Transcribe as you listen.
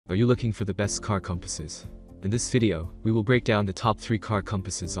Are you looking for the best car compasses? In this video, we will break down the top 3 car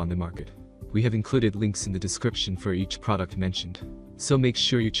compasses on the market. We have included links in the description for each product mentioned, so make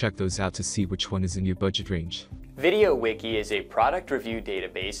sure you check those out to see which one is in your budget range. VideoWiki is a product review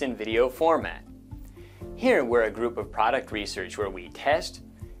database in video format. Here we're a group of product research where we test,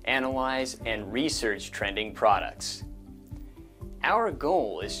 analyze, and research trending products. Our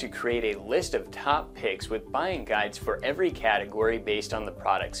goal is to create a list of top picks with buying guides for every category based on the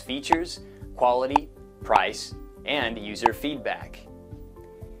product's features, quality, price, and user feedback.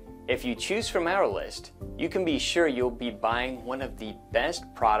 If you choose from our list, you can be sure you'll be buying one of the best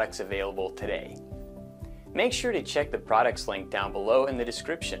products available today. Make sure to check the products link down below in the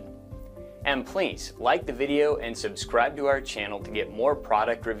description. And please like the video and subscribe to our channel to get more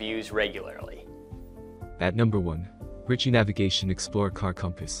product reviews regularly. At number 1. Ritchie Navigation Explorer Car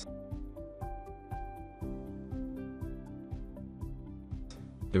Compass.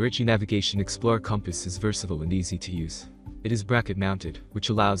 The Ritchie Navigation Explorer compass is versatile and easy to use. It is bracket mounted, which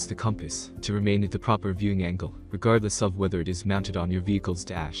allows the compass to remain at the proper viewing angle, regardless of whether it is mounted on your vehicle's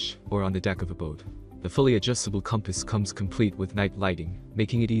dash or on the deck of a boat. The fully adjustable compass comes complete with night lighting,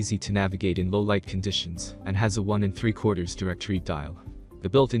 making it easy to navigate in low light conditions, and has a 1 3/4 direct read dial. The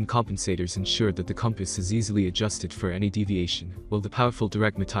built-in compensators ensure that the compass is easily adjusted for any deviation, while the powerful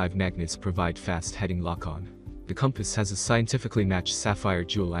direct motive magnets provide fast heading lock-on. The compass has a scientifically matched sapphire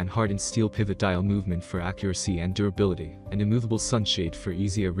jewel and hardened steel pivot dial movement for accuracy and durability, and a movable sunshade for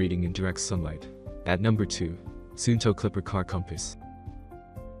easier reading in direct sunlight. At number 2. Suunto Clipper Car Compass.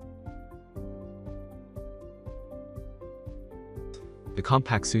 The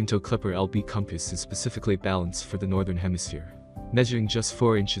compact Suunto Clipper LB compass is specifically balanced for the Northern Hemisphere. Measuring just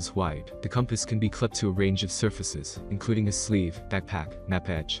 4 inches wide, the compass can be clipped to a range of surfaces, including a sleeve, backpack, map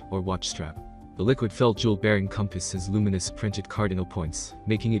edge, or watch strap. The liquid-filled jewel-bearing compass has luminous printed cardinal points,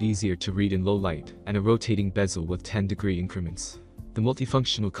 making it easier to read in low light, and a rotating bezel with 10-degree increments. The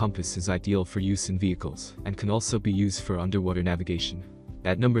multifunctional compass is ideal for use in vehicles, and can also be used for underwater navigation.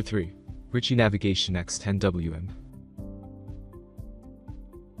 At number 3. Ritchie Navigation X10WM.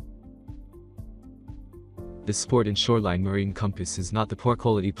 This sport and shoreline marine compass is not the poor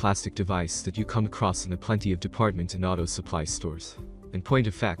quality plastic device that you come across in plenty of department and auto supply stores. In point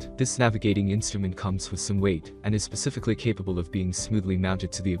of fact, this navigating instrument comes with some weight, and is specifically capable of being smoothly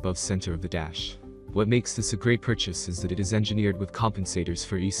mounted to the above center of the dash. What makes this a great purchase is that it is engineered with compensators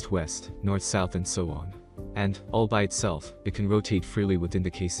for east-west, north-south and so on. And, all by itself, it can rotate freely within the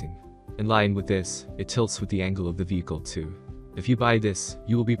casing. In line with this, it tilts with the angle of the vehicle too. If you buy this,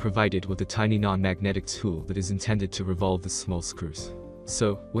 you will be provided with a tiny non-magnetic tool that is intended to revolve the small screws.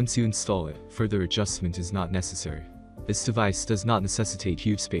 So, once you install it, further adjustment is not necessary. This device does not necessitate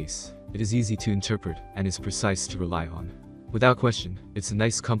huge space. It is easy to interpret, and is precise to rely on. Without question, it's a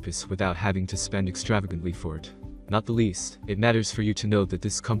nice compass without having to spend extravagantly for it. Not the least, it matters for you to know that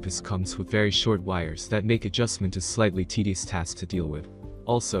this compass comes with very short wires that make adjustment a slightly tedious task to deal with.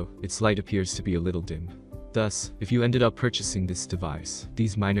 Also, its light appears to be a little dim. Thus, if you ended up purchasing this device,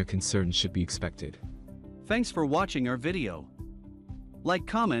 these minor concerns should be expected. Thanks for watching our video. Like,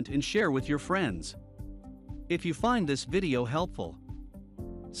 comment, and share with your friends. If you find this video helpful,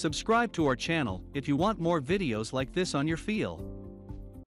 subscribe to our channel if you want more videos like this on your feel.